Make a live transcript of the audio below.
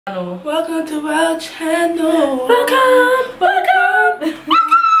Welcome to our channel. Welcome.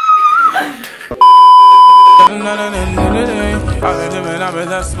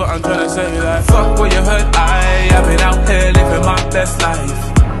 That's what I'm trying to say. Like, fuck what you heard. I've been out here living my best life.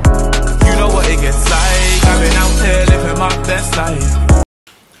 You know what it gets like. I've been out here living my best life.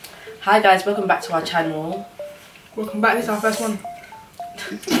 Hi guys, welcome back to our channel. Welcome back. This is our first one.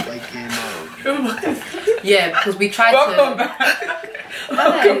 Yeah, because we tried Welcome to. back.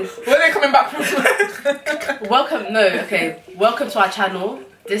 Guys, Where are they coming back from? welcome to our channel.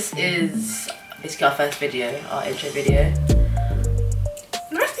 This is basically our first video, our intro video.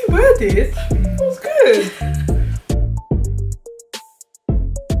 Nicely worded. That was good.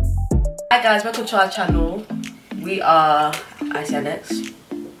 Hi guys, welcome to our channel. We are Icey and Anex.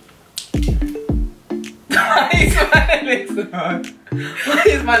 Why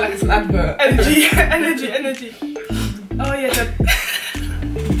is mine like it's an advert? Energy. Oh yeah.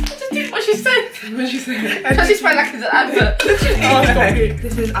 What she said? What she said? She smiled like it's an advert. Okay.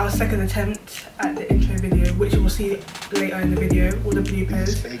 This is our second attempt at the intro video, which you will see later in the video, all the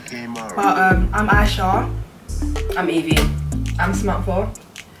bloopers. But I'm Aisha. I'm Evie. I'm Samantha.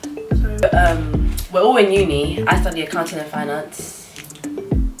 We're all in uni. I study accounting and finance.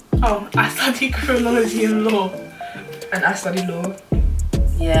 Oh, I study criminology and law. And I study law.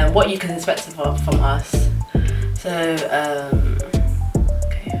 Yeah, what you can expect from us. So,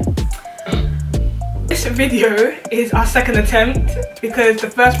 okay. This video is our second attempt because the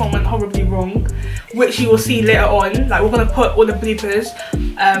first one went horribly wrong, which you will see later on. Like, we're gonna put all the bloopers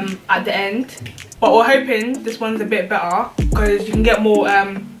at the end, but we're hoping this one's a bit better because you can get more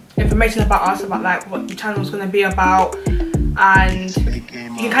information about us, about like what the channel's gonna be about, and you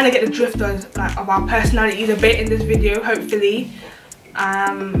can kind of get the drift of our personalities a bit in this video, hopefully.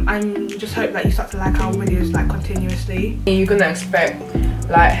 And just hope that you start to like our videos like continuously. You're gonna expect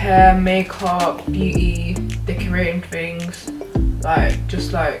like hair, makeup, beauty, decorating things, like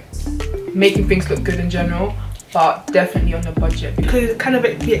just like making things look good in general, but definitely on a budget. Because kind of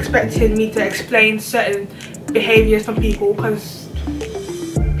be expecting me to explain certain behaviours from people, because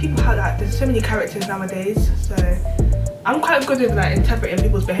people have like, there's so many characters nowadays, so I'm quite good at like interpreting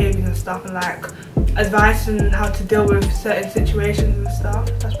people's behaviours and stuff, and like advice on how to deal with certain situations and stuff.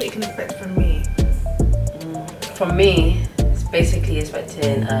 That's what you can expect from me. From me, it's basically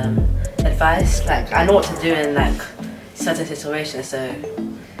expecting advice. Like, I know what to do in like certain situations. So,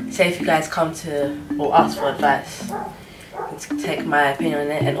 say if you guys come to or ask for advice, you can take my opinion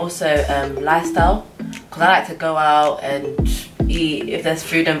on it, and also lifestyle. Because I like to go out and eat. If there's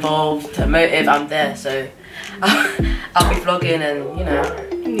food involved, a motive, I'm there. So I'll be vlogging and, you know,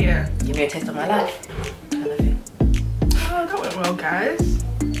 yeah, give me a taste of my life, kind of thing. Oh, that went well, guys.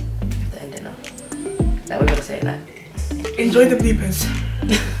 The ending now. Like, we're gonna say it like. Enjoy the bloopers.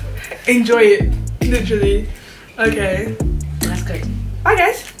 Enjoy it, literally. Okay. That's good. Bye,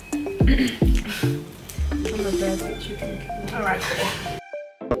 guys. Alright,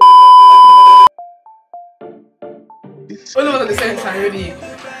 all of us at the same time, ready?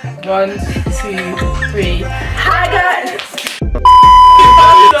 1, 2, 3. Hi guys!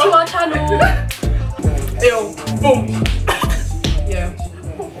 To our channel! Yo, boom! Yeah.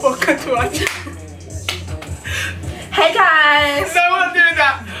 Welcome to our channel. Hey guys! No, we're not doing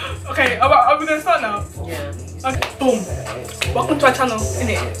that! Okay, are we gonna start now? Yeah. Okay, boom! Welcome to our channel,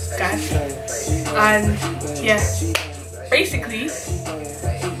 innit, guys? And yeah, basically,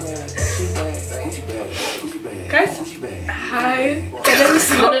 guys, hi.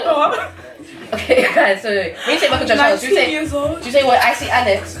 Okay guys, so when you say welcome to our channel, do you say what Icey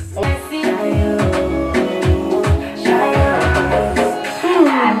Anex? Boom!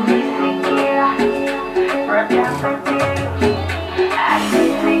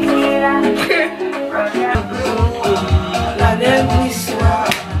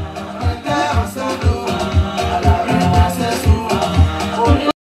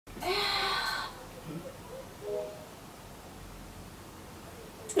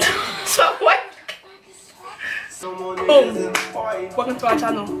 Welcome to our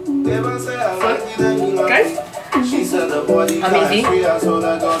channel. Guys? I'm Evie. Who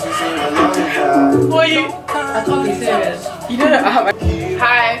are you? I can't be serious. You know I have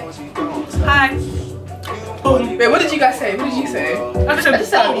Hi. Hi. Boom. Wait, what did you guys say? What did you say? I I just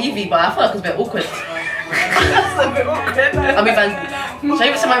said I'm Evie, but I feel like it's a bit awkward. That's a bit awkward. I'm Evangeline. Should I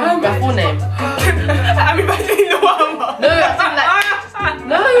even say my full name? I'm Evangeline.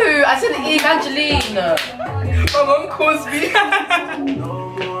 No, I said Evangeline. My mom calls me. I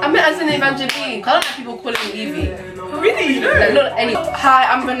meant as in Evangeline. I don't like people calling me Evie. Really? No. Like, not any. Hi,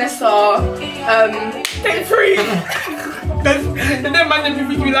 I'm Vanessa. Take 3. There's no man that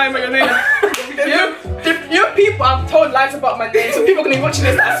people be lying about your name. You know, people have told lies about my name, so people are gonna be watching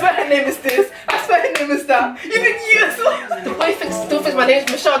this. I swear her name is this. I swear her name is that. You think yes? The boy still thinks my name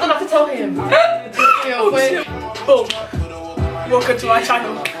is Michelle. I don't have to tell him. Boom. Welcome to our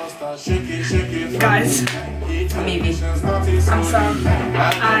channel. Guys. I'm Evie. I'm Sam.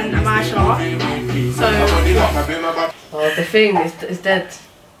 And I'm Aisha. So, Oh, the thing is dead.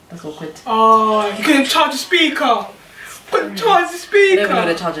 That's awkward. oh, you couldn't charge the speaker. Couldn't charge the I speaker. don't even know what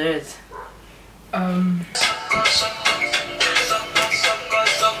the charger is. I'm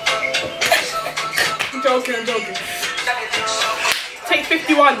joking. Take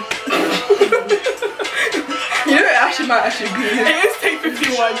 51. You know, it actually might actually be. It is take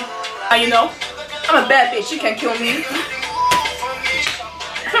 51. And you know, I'm a bad bitch. You can't kill me.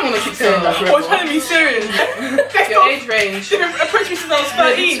 I don't want to keep saying that. I'm trying to be serious. Your age range. They've approached me since I was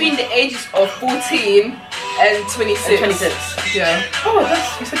 13. Between the ages of 14 and 26. 26. Yeah. Oh, that's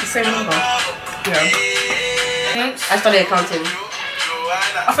you said the same number. Yeah. I study accounting.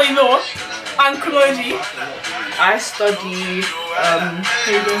 I study law and criminology. I study.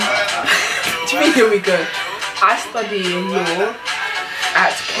 Here we go. Do you mean here we go? I study law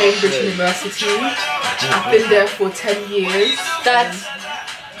at Cambridge University. I've been there for 10 years. Dad.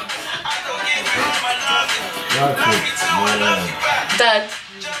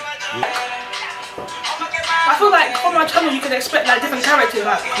 I feel like on my channel you can expect like different characters.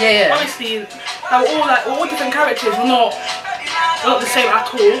 Like Yeah. honestly, we're all different characters. We're not the same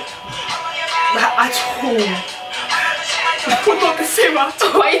at all. Like at all. We're not the same at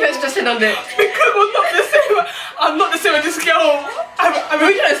all. Why are you guys stressing on it? Because we're not the same. I'm not the same as this girl. What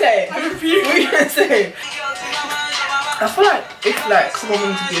are you gonna say? I refuse. What are you gonna say? I feel like if like someone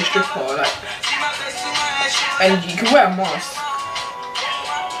wanted to be a stripper, like, and you can wear a mask,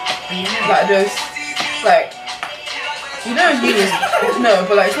 like those, like, you know, unions. No,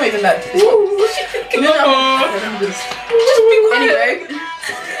 but like it's not even that. You know, anyway.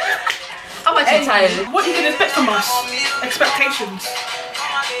 I'm actually tired. What you can expect from us? Expectations.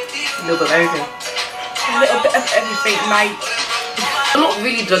 A little bit of everything. A little bit of everything, mate. We're not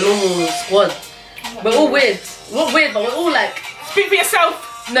really the normal squad. We're all weird. We're not weird, but we're all like, Speak for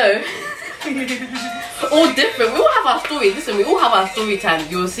yourself. no. All different. We all have our story. Listen, we all have our story time.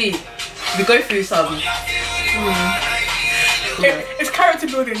 You'll see. We go through some. It's character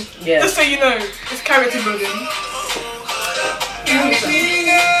building. Yeah. Just so you know, it's character building.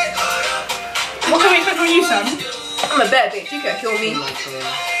 What can we expect from you, Sam? I'm a bad bitch. You can't kill me.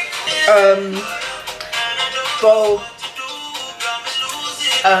 Well,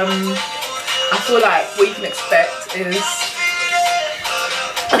 I feel like what you can expect is,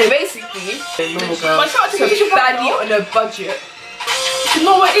 okay, basically, Normal girl. But shout out to it's you, a baddie on a budget. You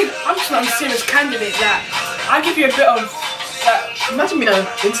know what it is? I'm just not a serious candidate. Like, I give you a bit of. Imagine being on an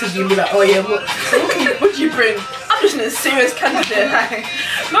interview and be like, oh yeah, what do you bring? I'm just a serious candidate. Like,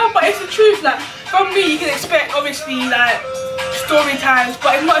 No, but it's the truth. Like, from me, you can expect obviously like story times,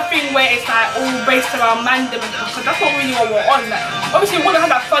 but it's not a thing where it's like all based around mandem and stuff. Because that's not really what we're on. Like, obviously, we want to have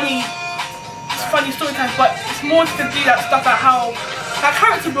that funny story times, but it's more to do that stuff like how like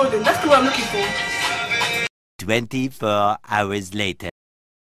character building. That's the word I'm looking for. 24 hours later. I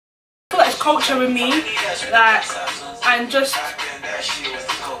feel like it's culture with me, like, and just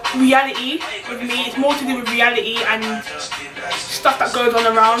reality with me. It's more to do with reality and stuff that goes on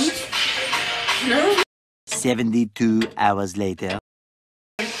around. You know? 72 hours later.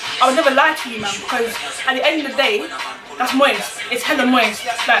 I would never lie to you, man, because at the end of the day, that's moist. It's hella moist.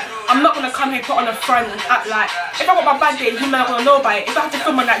 Like, I'm not gonna come here, put on a front and act like, if I got my bad day, you might not gonna know about it. If I have to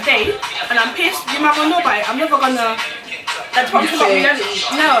film on that day and I'm pissed, you might not know about it. I'm never gonna. That's what I'm talking about reality.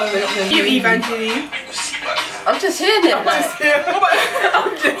 No, you Evangeline. I'm just hearing it.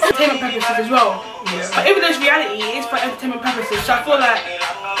 Entertainment purposes as well. Yeah. But even though it's reality, it is for entertainment purposes. So I feel like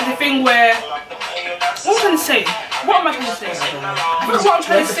it's a thing where. What am I trying to say? What am I trying to say? I think what I'm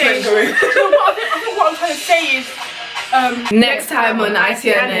trying to say. I think what I'm trying to say is. next time on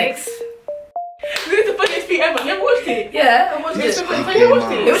Icey and Anex. This is the funniest thing ever. You ever watched it? Yeah, I watched it. You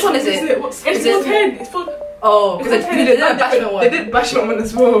watched it? Which one is it? It's for 10. It's for. Oh, because they did that bashment one. They did bashment one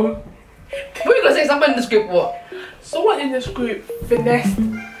as well. What are you gonna say? Someone in this group what? Someone in this group finessed.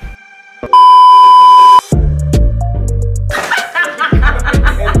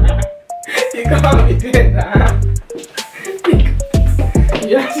 You can't be doing that.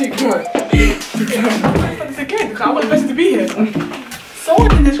 You actually can't. It's again because I want the person to be here.